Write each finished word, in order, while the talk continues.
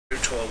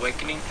spiritual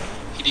awakening,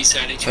 he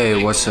decided to Hey,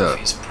 let what's go up? of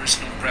his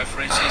personal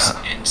preferences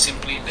and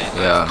simply let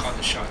Yeah. life call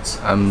the shots.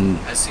 I'm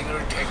As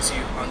Singer takes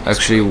you on this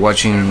actually great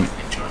watching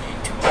experiment and journey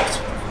into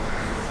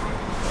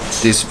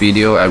life's this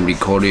video I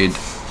recorded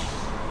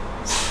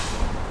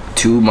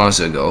 2 months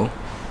ago.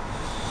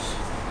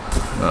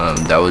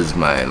 That was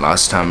my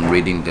last time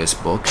reading this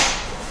book.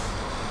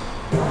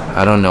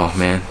 I don't know,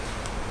 man.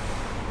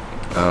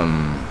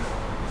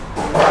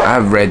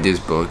 I've read this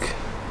book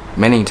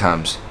many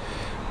times,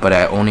 but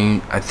I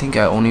think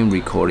I only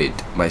recorded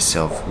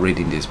myself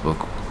reading this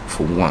book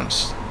for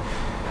once.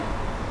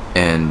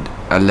 And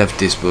I left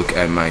this book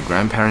at my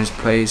grandparents'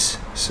 place,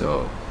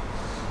 so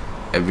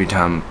every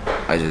time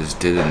I just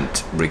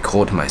didn't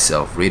record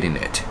myself reading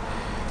it.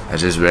 I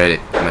just read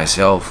it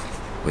myself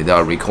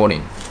without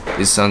recording.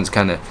 This sounds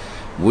kind of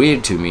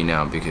weird to me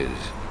now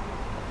because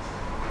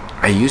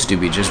I used to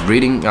be just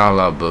reading out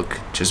loud book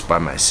just by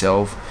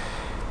myself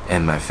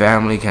and my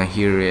family can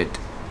hear it.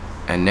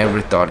 I never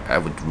thought I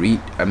would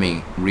read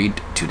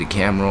to the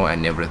camera. I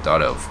never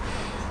thought of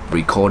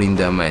recording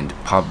them and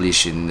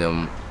publishing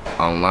them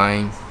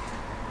online.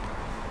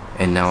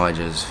 And now I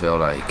just feel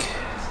like,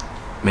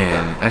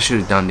 man, I should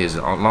have done this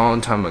a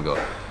long time ago.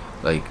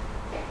 Like,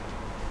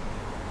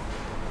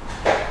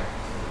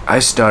 I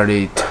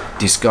started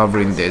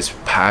discovering this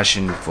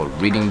passion for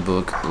reading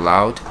book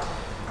aloud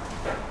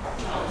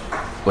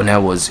when I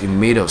was in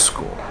middle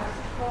school,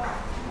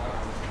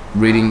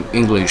 reading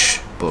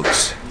English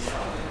books,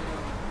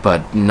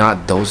 but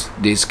not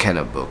these kind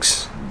of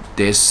books.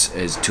 This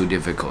is too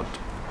difficult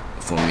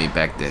for me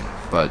back then.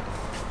 But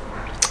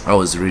I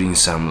was reading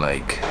some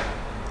like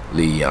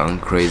Li Yang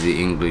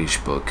Crazy English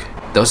book.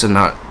 Those are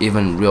not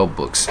even real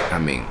books. I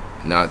mean,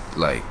 not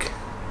like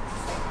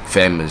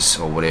famous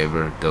or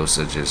whatever. Those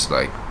are just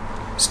like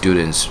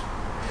students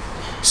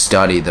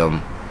study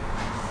them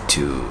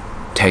to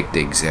take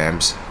the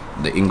exams,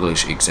 the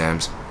English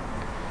exams.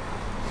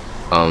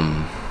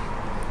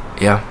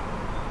 Yeah,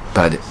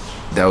 but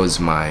that was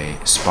my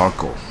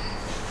sparkle,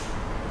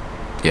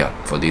 yeah,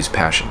 for this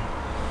passion.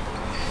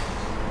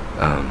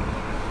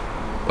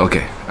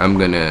 Okay, I'm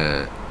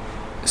gonna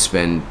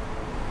spend,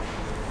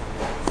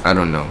 I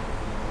don't know,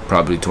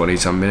 probably 20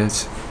 some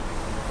minutes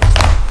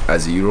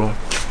as usual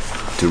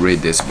to read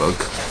this book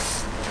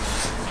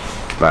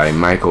by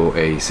Michael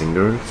A.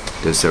 Singer,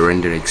 The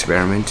Surrender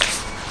Experiment.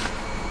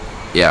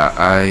 Yeah,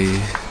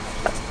 I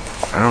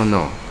don't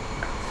know.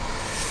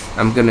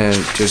 I'm gonna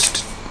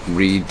just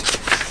read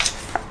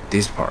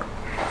this part.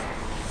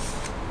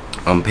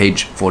 On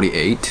page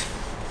 48,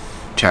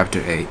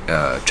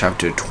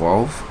 chapter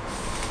 12,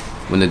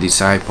 when the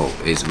disciple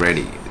is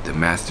ready, the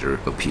master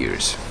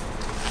appears.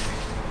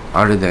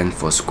 Other than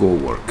for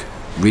schoolwork,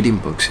 reading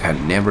books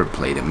had never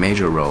played a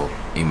major role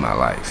in my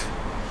life.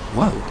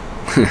 Whoa.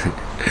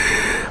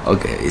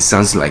 Okay, it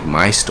sounds like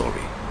my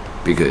story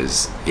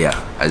because, yeah,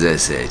 as I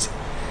said,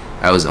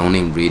 I was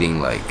only reading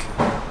like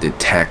the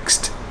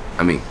test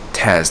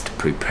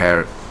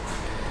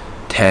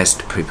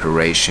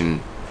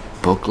preparation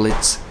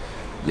booklets,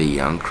 the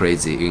Young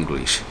Crazy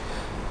English.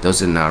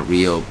 Those are not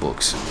real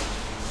books,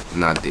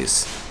 not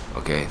this,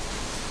 okay?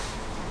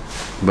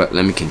 But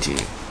let me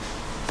continue.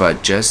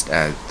 But just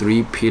as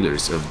 3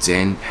 pillars of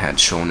Zen had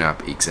shown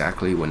up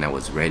exactly when I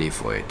was ready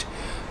for it,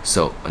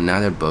 so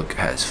another book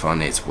has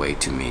found its way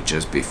to me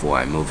just before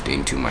I moved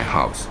into my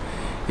house.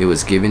 It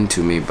was given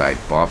to me by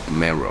Bob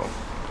Merrill,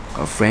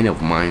 a friend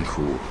of mine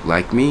who,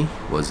 like me,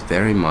 was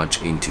very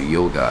much into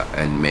yoga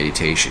and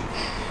meditation.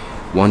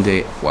 One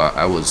day, while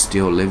I was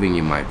still living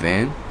in my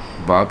van,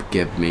 Bob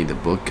gave me the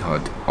book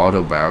called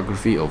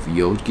Autobiography of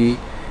Yogi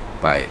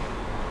by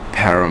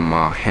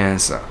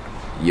Paramahansa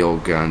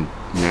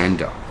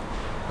Yogananda,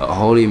 a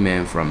holy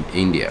man from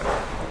India.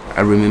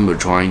 I remember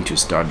trying to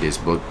start this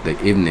book the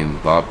evening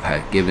Bob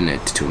had given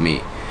it to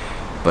me,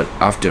 but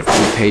after a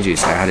few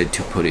pages I had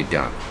to put it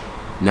down.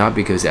 Not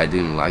because I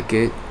didn't like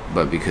it,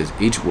 but because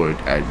each word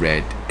I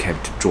read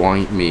kept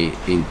drawing me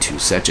into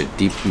such a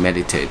deep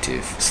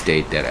meditative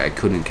state that I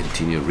couldn't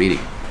continue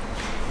reading.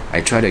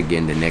 I tried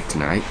again the next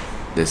night.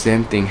 The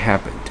same thing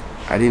happened.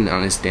 I didn't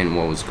understand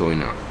what was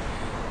going on,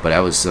 but I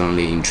was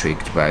suddenly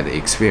intrigued by the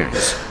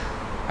experience.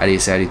 I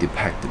decided to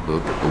pack the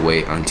book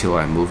away until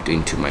I moved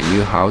into my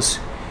new house.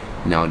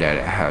 Now that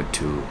I had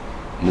to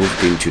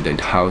move into the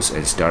house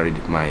and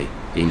started my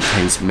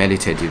intense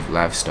meditative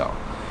lifestyle,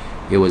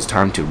 it was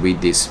time to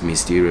read this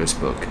mysterious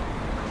book.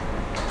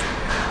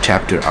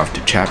 Chapter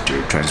after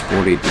chapter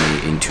transported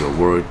me into a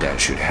world that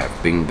should have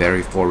been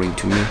very foreign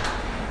to me,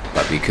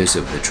 but because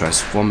of the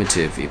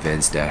transformative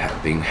events that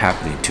have been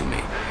happening to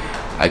me,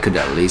 I could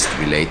at least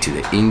relate to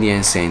the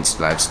Indian saint's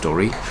life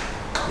story.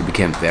 It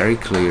became very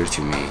clear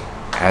to me.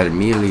 I had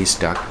merely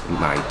stuck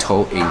my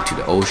toe into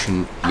the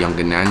ocean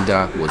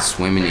Yogananda was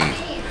swimming in.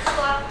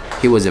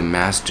 He was a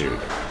master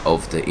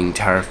of the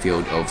entire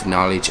field of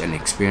knowledge and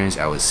experience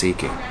I was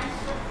seeking.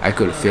 I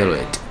could feel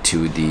it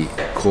to the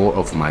core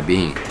of my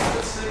being.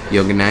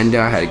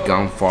 Yogananda had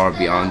gone far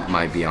beyond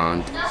my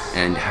beyond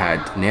and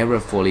had never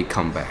fully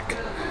come back.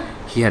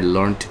 He had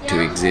learned to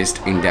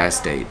exist in that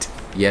state,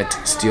 yet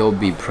still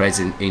be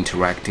present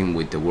interacting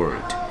with the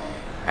world.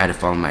 I had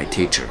found my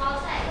teacher.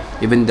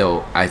 Even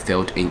though I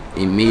felt an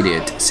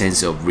immediate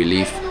sense of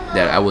relief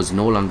that I was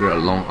no longer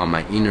alone on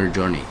my inner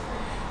journey,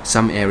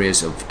 some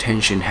areas of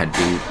tension had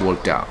been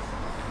worked out.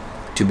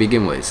 To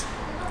begin with,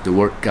 the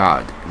word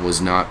God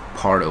was not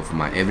part of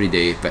my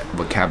everyday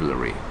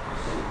vocabulary.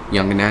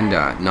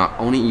 Yogananda not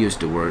only used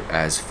the word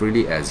as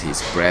freely as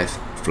his breath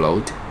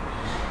flowed,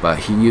 but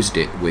he used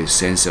it with a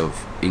sense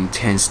of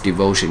intense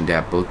devotion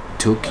that both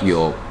took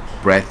your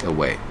breath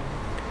away.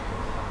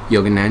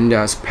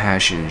 Yogananda's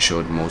passion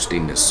showed most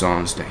in the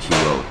songs that he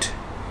wrote.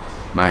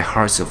 My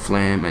heart's a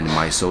flame and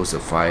my soul's a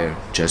fire,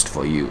 just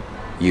for you,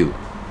 you,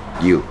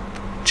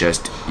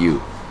 just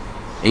you.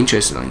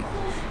 Interestingly,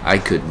 I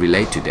could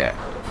relate to that.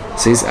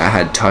 Since I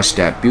had touched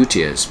that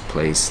beauteous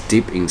place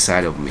deep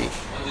inside of me,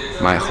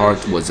 my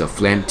heart was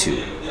aflame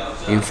too.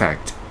 In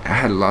fact, I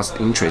had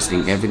lost interest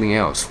in everything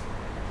else.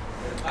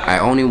 I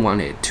only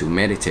wanted to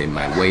meditate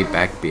my way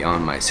back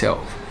beyond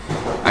myself.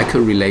 I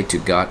could relate to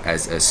God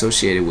as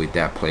associated with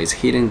that place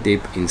hidden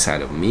deep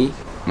inside of me.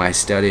 My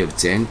study of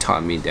Zen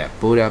taught me that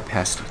Buddha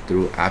passed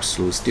through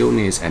absolute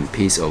stillness and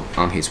peace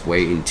on his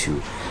way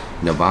into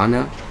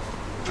Nirvana.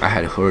 I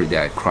had heard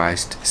that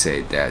Christ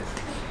said that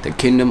the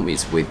kingdom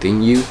is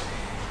within you,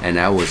 and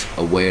I was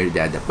aware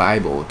that the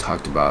Bible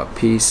talked about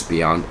peace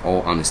beyond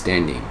all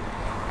understanding.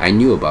 I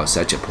knew about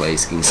such a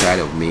place inside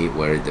of me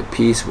where the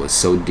peace was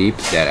so deep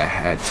that I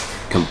had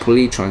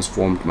completely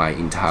transformed my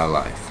entire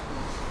life.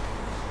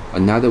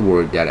 Another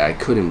word that I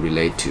couldn't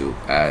relate to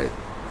at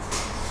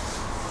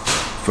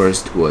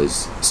first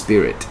was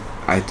spirit.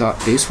 I thought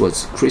this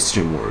was a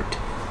Christian word,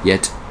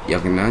 yet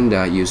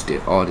Yogananda used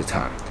it all the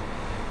time.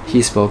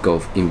 He spoke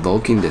of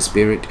invoking the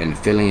spirit and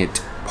feeling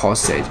it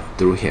pulsate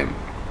through him.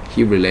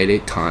 He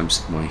related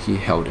times when he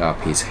held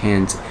up his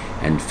hands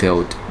and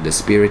felt the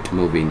spirit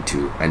moving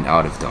to and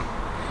out of them.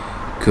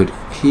 Could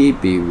he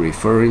be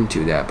referring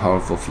to that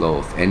powerful flow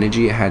of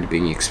energy I had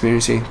been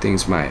experiencing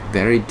since my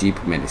very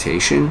deep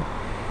meditation?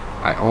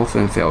 I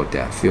often felt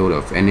that field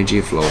of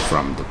energy flow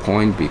from the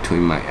point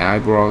between my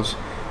eyebrows,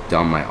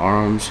 down my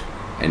arms,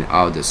 and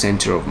out the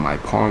center of my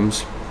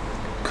palms.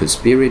 Could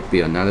spirit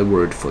be another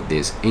word for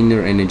this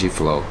inner energy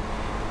flow?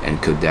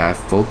 And could that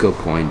focal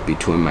point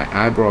between my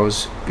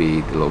eyebrows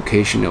be the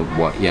location of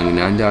what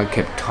Yogananda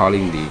kept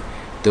calling the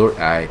third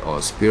eye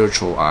or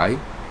spiritual eye?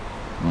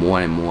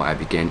 More and more I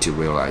began to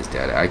realize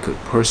that I could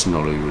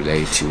personally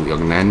relate to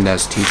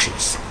Yogananda's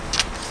teachings.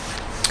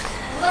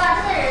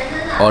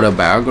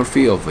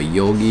 Autobiography of a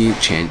Yogi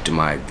changed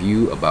my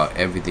view about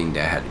everything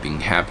that had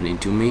been happening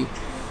to me.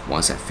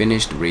 Once I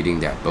finished reading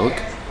that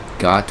book,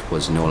 God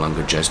was no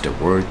longer just a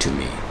word to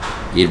me.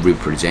 It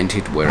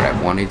represented where I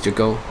wanted to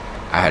go.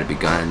 I had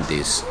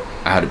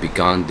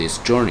begun this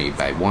journey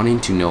by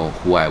wanting to know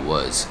who I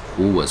was,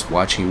 who was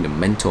watching the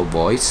mental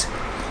voice.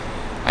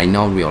 I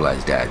now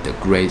realized that the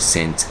great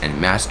saints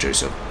and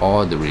masters of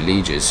all the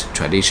religious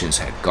traditions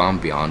had gone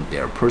beyond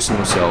their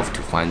personal self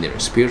to find their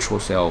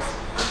spiritual self.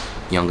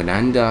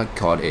 Yogananda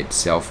called it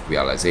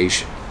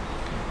self-realization.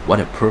 What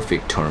a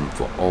perfect term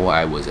for all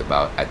I was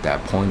about at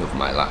that point of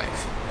my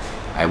life.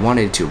 I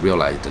wanted to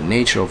realize the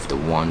nature of the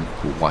one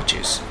who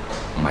watches,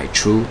 my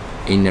true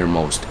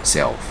innermost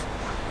self.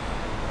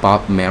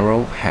 Bob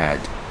Merrill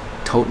had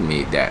told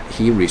me that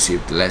he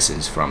received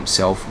lessons from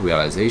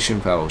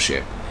Self-Realization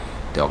Fellowship,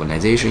 the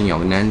organization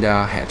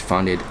Yogananda had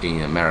founded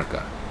in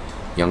America.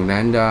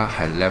 Yogananda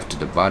had left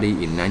the body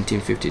in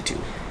 1952.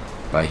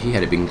 But he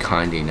had been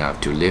kind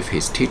enough to leave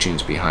his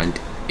teachings behind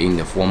in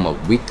the form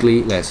of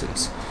weekly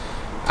lessons.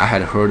 I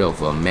had heard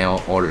of a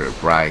mail-order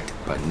bride,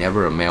 but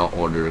never a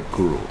mail-order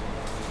guru.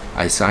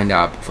 I signed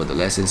up for the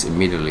lessons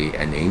immediately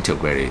and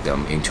integrated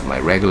them into my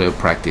regular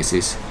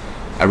practices.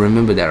 I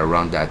remember that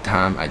around that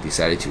time I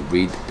decided to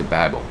read the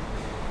Bible.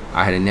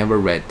 I had never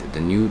read the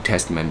New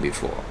Testament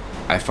before.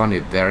 I found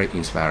it very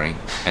inspiring,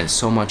 and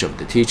so much of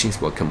the teachings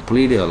were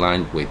completely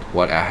aligned with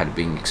what I had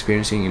been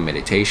experiencing in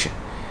meditation.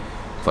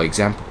 For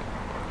example,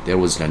 there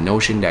was the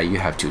notion that you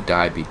have to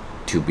die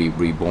to be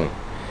reborn.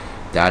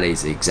 That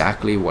is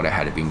exactly what I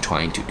had been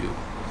trying to do.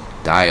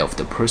 Die of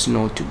the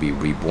personal to be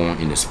reborn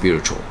in the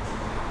spiritual.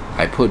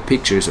 I put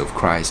pictures of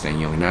Christ and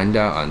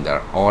Yogananda on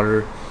the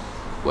altar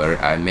where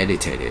I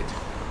meditated.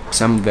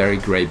 Some very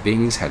great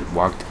beings had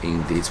walked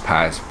in these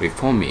paths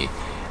before me.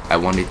 I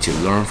wanted to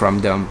learn from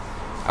them.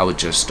 I was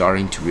just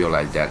starting to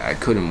realize that I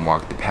couldn't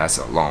walk the path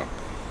alone.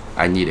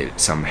 I needed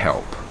some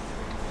help.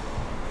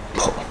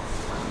 Oh,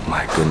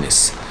 my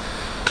goodness.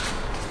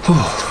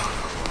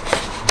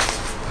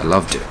 I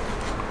loved it.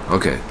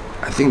 Okay,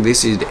 I think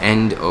this is the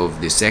end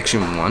of the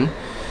section 1.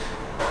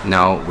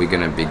 Now we're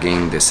gonna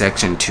begin the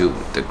section 2.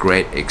 The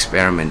great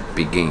experiment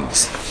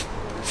begins.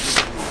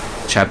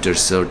 Chapter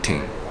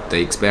 13. The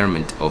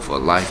experiment of a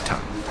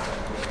lifetime.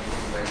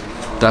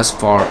 Thus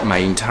far, my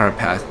entire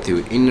path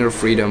to inner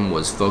freedom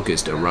was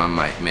focused around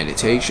my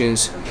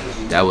meditations.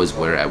 That was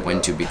where I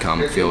went to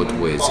become filled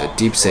with a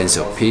deep sense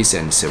of peace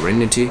and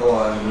serenity.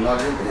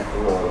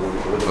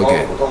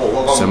 Okay,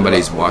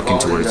 somebody's walking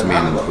towards me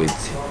with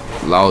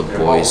loud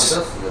voice.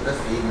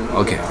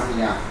 Okay,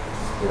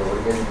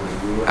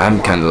 I'm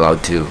kind of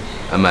loud too.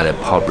 I'm at a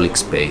public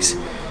space,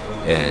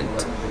 and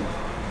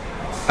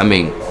I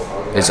mean,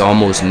 it's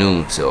almost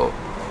noon, so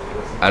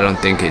I don't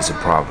think it's a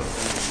problem.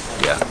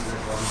 Yeah,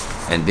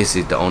 and this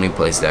is the only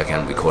place that I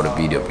can record a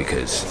video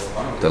because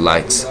the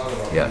lights,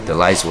 yeah, the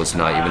lights was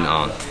not even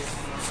on.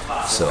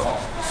 So,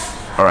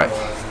 all right,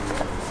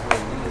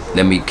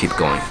 let me keep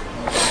going.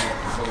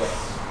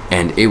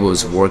 And it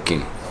was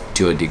working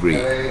to a degree.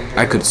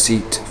 I could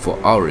sit for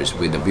hours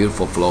with a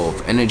beautiful flow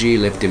of energy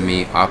lifting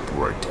me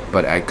upward,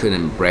 but I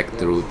couldn't break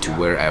through to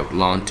where I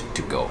longed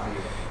to go.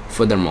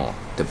 Furthermore,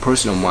 the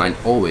personal mind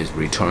always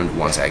returned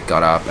once I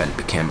got up and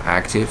became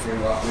active.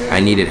 I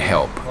needed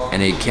help,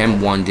 and it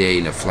came one day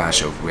in a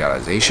flash of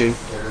realization.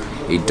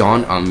 It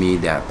dawned on me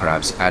that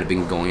perhaps I'd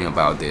been going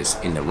about this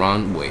in the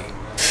wrong way.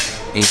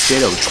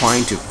 Instead of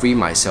trying to free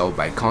myself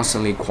by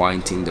constantly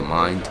quieting the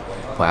mind,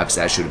 perhaps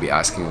I should be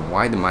asking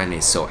why the mind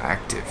is so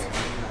active.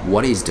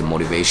 What is the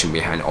motivation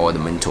behind all the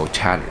mental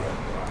chatter?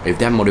 If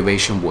that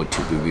motivation were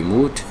to be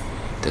removed,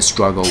 the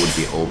struggle would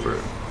be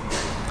over.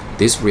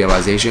 This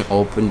realization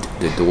opened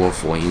the door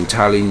for an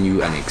entirely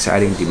new and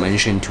exciting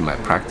dimension to my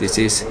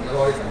practices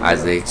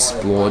as I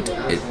explored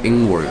it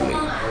inwardly.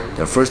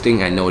 The first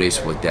thing I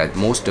noticed was that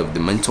most of the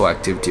mental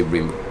activity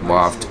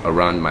revolved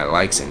around my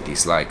likes and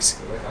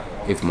dislikes.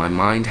 If my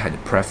mind had a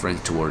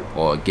preference toward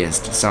or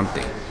against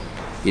something,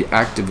 it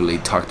actively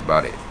talked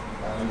about it.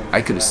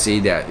 I could see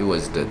that it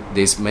was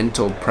these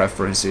mental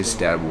preferences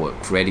that were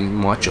creating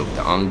much of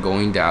the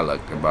ongoing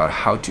dialogue about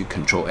how to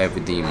control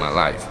everything in my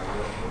life.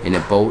 In a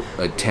bold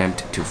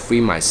attempt to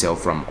free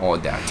myself from all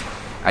that,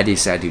 I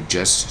decided to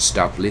just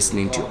stop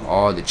listening to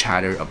all the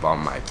chatter about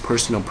my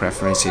personal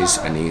preferences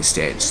and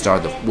instead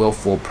start the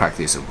willful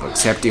practice of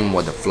accepting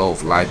what the flow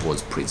of life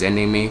was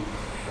presenting me.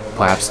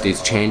 Perhaps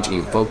this change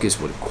in focus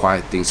would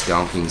quiet things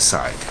down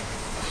inside.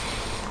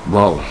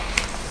 Wow,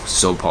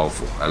 so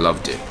powerful. I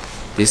loved it.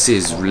 This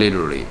is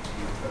literally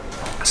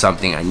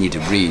something I need to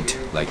read.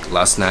 Like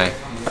last night,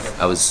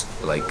 I was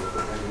like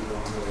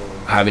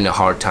having a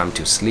hard time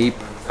to sleep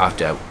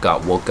after I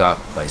got woke up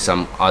by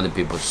some other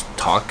people's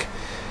talk,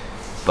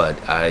 but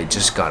I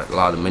just got a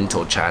lot of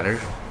mental chatter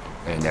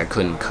and I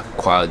couldn't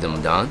quiet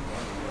them down.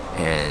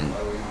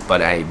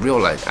 But I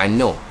realized, I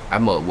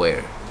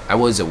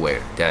was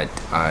aware that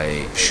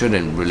I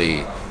shouldn't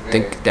really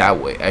think that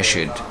way. I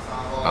should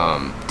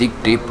dig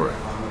deeper.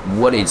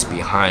 What is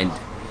behind?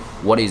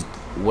 What is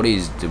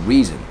the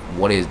reason?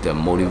 What is the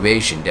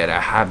motivation that I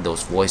have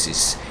those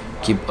voices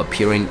keep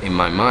appearing in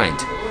my mind?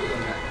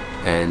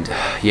 And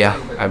yeah,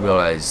 I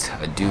realized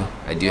I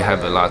do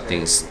have a lot of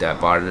things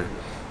that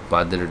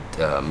bothered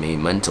me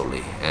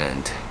mentally,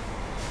 and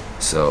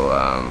so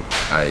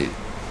I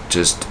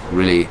just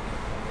really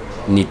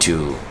need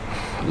to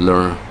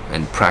learn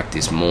and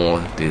practice more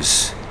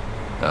this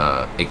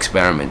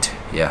experiment.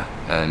 Yeah,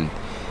 and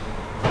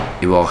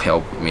it will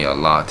help me a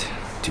lot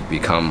to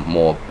become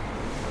more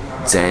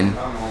zen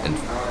and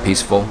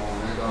peaceful.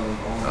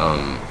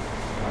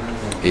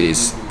 It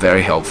is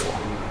very helpful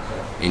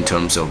in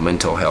terms of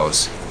mental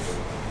health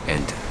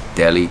and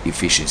daily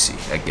efficiency,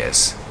 I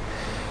guess.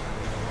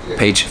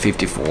 Page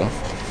 54.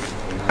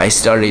 I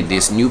started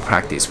this new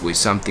practice with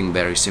something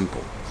very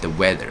simple: the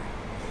weather.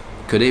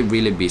 Could it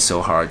really be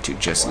so hard to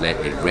just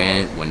let it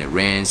rain when it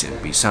rains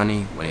and be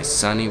sunny when it's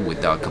sunny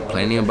without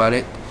complaining about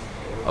it?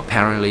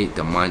 Apparently,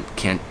 the mind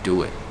can't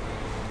do it.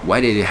 Why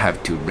did it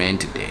have to rain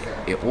today?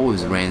 It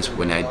always rains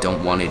when I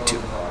don't want it to.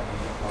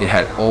 It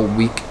had all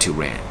week to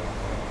rain.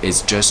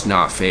 It's just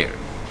not fair.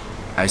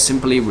 I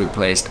simply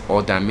replaced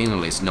all that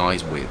meaningless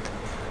noise with,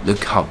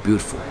 "Look how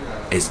beautiful,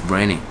 it's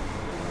raining."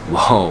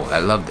 Whoa, I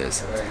love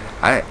this.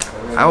 I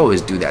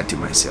always do that to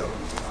myself.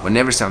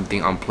 Whenever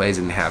something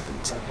unpleasant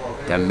happens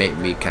that made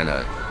me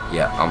kinda,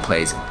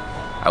 unpleasant,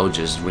 I would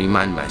just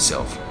remind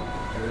myself,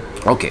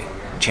 okay,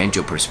 change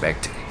your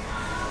perspective.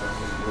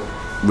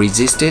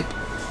 Resist it,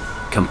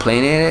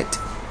 complain at it,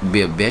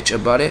 be a bitch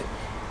about it.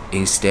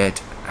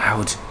 Instead, I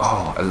would,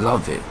 oh, I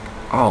love it.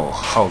 Oh,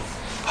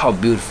 how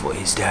beautiful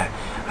is that?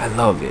 I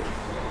love it.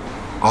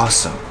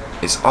 Awesome.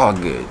 It's all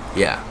good.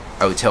 Yeah,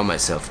 I would tell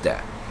myself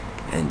that,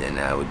 and then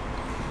I would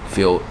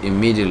feel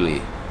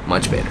immediately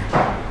much better.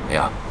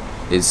 Yeah,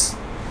 it's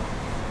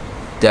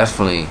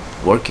definitely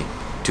working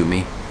to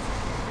me.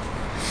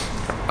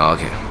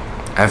 Okay,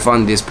 I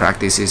found these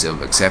practices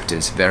of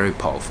acceptance very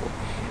powerful,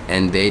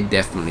 and they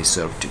definitely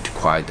serve to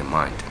quiet the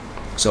mind.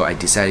 So I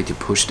decided to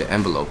push the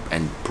envelope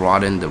and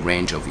broaden the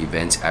range of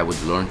events I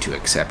would learn to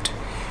accept.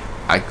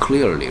 I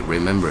clearly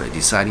remember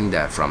deciding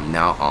that from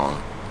now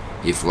on,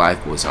 if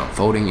life was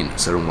unfolding in a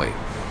certain way,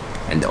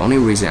 and the only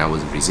reason I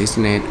was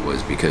resisting it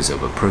was because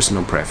of a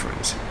personal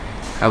preference,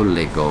 I would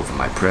let go of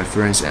my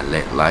preference and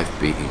let life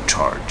be in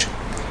charge.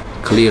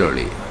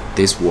 Clearly,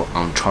 these were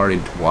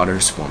uncharted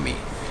waters for me,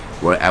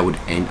 where I would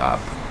end up.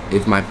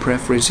 If my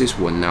preferences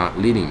were not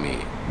leading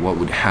me, what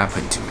would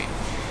happen to me?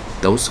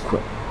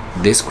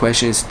 These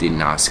questions did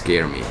not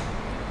scare me.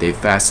 They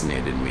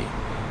fascinated me.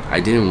 I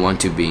didn't want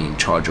to be in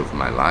charge of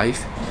my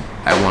life.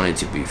 I wanted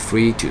to be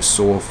free to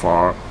soar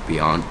far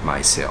beyond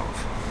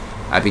myself.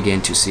 I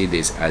began to see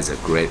this as a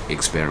great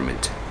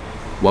experiment.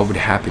 What would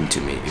happen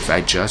to me if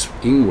I just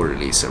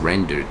inwardly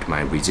surrendered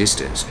my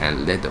resistance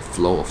and let the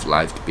flow of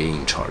life be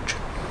in charge?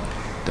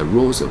 The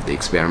rules of the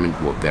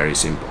experiment were very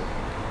simple.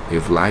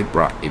 If life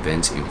brought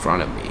events in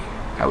front of me,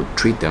 I would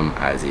treat them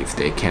as if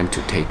they came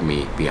to take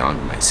me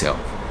beyond myself.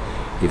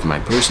 If my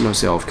personal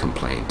self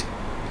complained,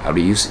 I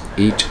would use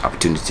each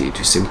opportunity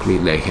to simply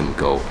let him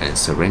go and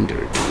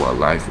surrender to what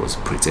life was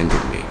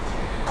presenting me.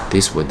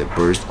 This was the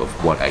birth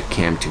of what I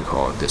came to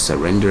call the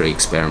surrender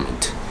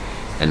experiment,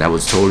 and I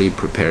was totally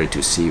prepared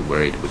to see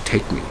where it would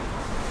take me.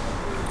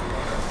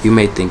 You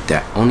may think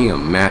that only a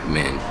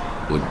madman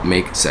would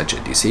make such a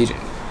decision,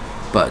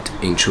 but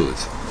in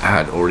truth, I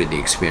had already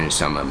experienced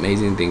some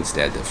amazing things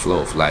that the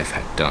flow of life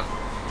had done.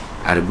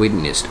 I had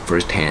witnessed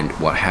firsthand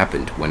what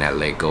happened when I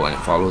let go and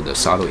followed the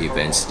subtle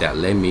events that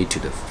led me to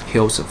the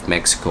hills of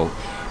Mexico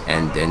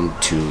and then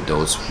to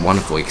those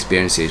wonderful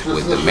experiences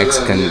with the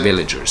Mexican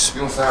villagers.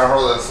 Okay.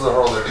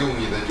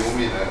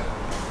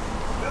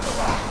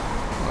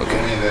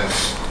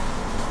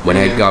 When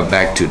I got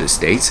back to the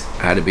States,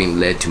 I had been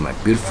led to my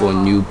beautiful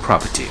new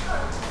property.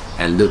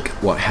 And look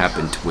what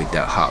happened with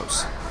that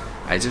house.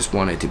 I just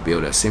wanted to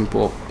build a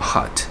simple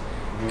hut,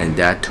 and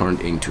that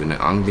turned into an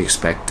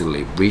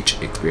unexpectedly rich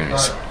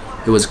experience.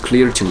 It was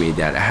clear to me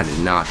that I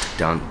had not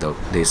done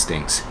these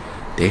things.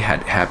 They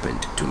had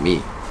happened to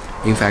me.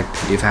 In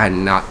fact, if I had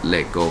not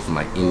let go of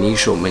my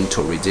initial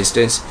mental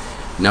resistance,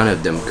 none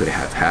of them could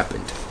have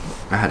happened.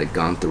 I had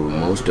gone through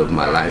most of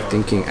my life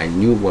thinking I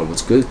knew what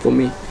was good for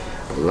me,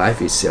 but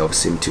life itself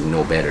seemed to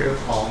know better.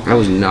 I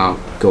was not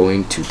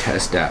going to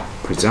test that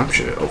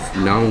presumption of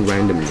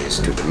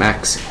non-randomness to the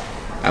max.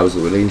 I was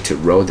willing to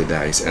roll the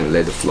dice and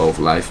let the flow of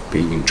life be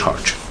in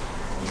charge.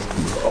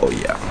 Oh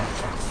yeah,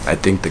 I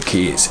think the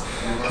key is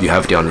you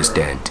have to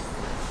understand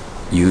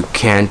you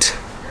can't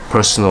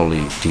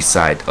personally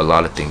decide a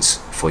lot of things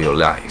for your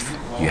life.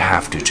 You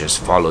have to just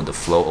follow the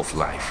flow of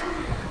life,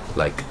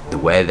 like the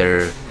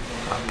weather,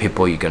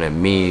 people you're gonna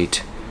meet,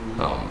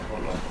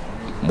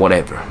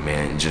 whatever,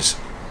 man. Just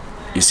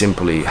you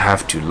simply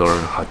have to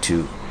learn how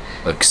to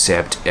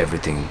accept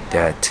everything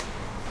that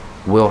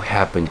will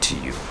happen to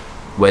you,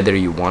 whether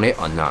you want it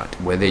or not,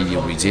 whether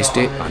you resist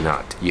it or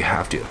not. You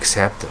have to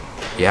accept them.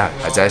 Yeah,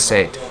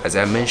 as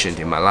I mentioned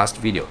in my last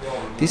video,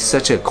 this is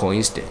such a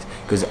coincidence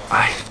because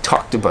I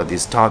talked about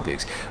these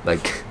topics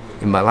like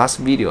in my last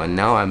video, and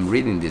now I'm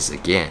reading this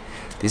again.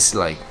 This is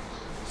like,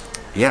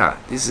 yeah,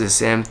 this is the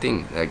same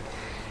thing. Like,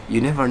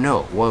 you never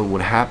know what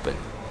would happen.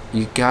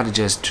 You gotta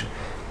just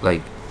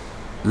like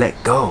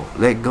let go,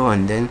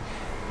 and then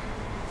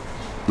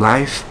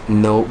life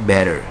knows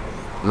better.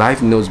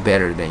 Life knows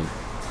better than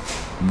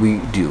we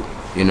do.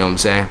 You know what I'm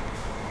saying?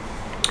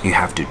 You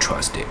have to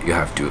trust it. You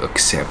have to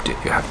accept it.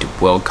 You have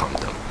to welcome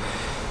them,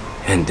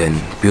 and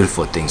then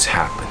beautiful things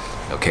happen.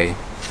 Okay.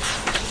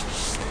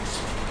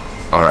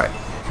 All right.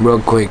 Real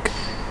quick,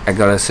 I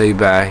gotta say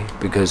bye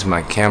because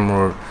my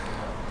camera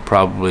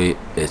probably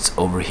it's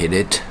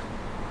overheated.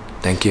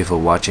 Thank you for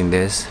watching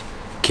this.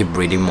 Keep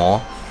reading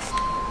more.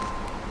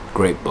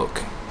 Great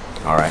book.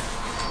 All right.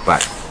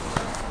 Bye.